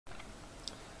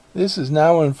This is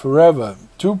Now and Forever.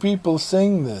 Two people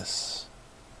sing this.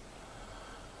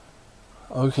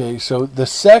 Okay, so the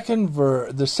second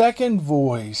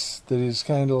voice that is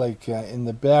kind of like in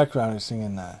the background is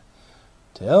singing that.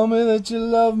 Tell me that you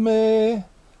love me,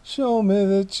 show me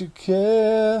that you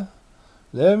care.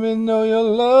 Let me know your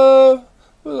love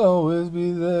will always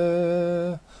be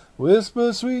there.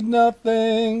 Whisper sweet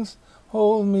nothings,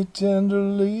 hold me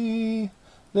tenderly.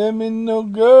 Let me know,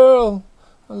 girl,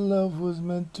 our love was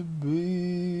meant to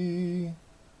be.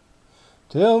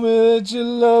 Tell me that you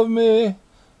love me,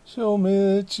 show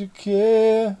me that you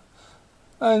care.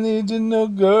 I need to know,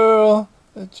 girl,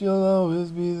 that you'll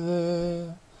always be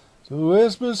there. So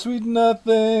whisper sweet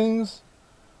nothings,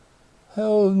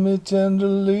 hold me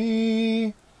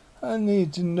tenderly. I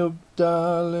need to know,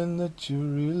 darling, that you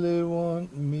really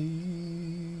want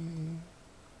me.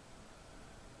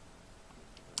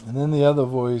 And then the other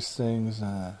voice sings,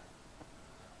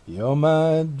 you're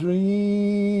my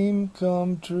dream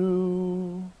come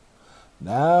true.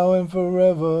 Now and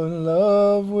forever in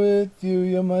love with you.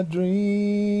 You're my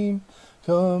dream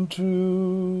come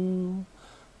true.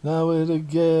 Now we're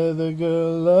together,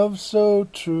 girl, love so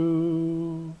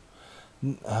true.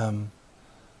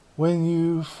 When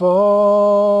you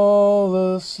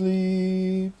fall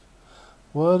asleep,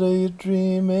 what are you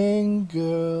dreaming,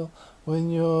 girl?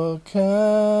 When you're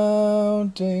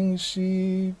counting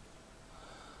sheep,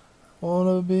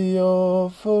 wanna be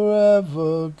your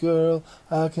forever, girl.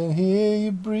 I can hear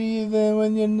you breathing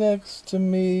when you're next to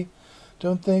me.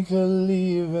 Don't think of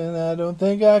leaving, I don't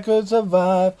think I could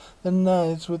survive the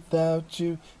nights without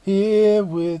you here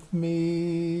with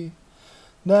me.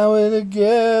 Now we're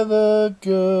together,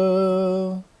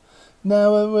 girl.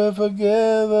 Now that we're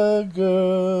together,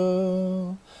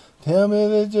 girl. Tell me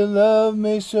that you love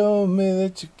me, show me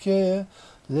that you care.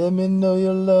 Let me know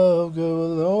your love, girl,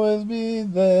 will always be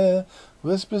there.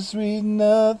 Whisper sweet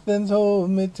nothings, hold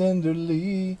me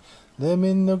tenderly. Let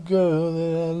me know, girl,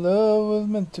 that our love was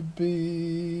meant to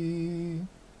be.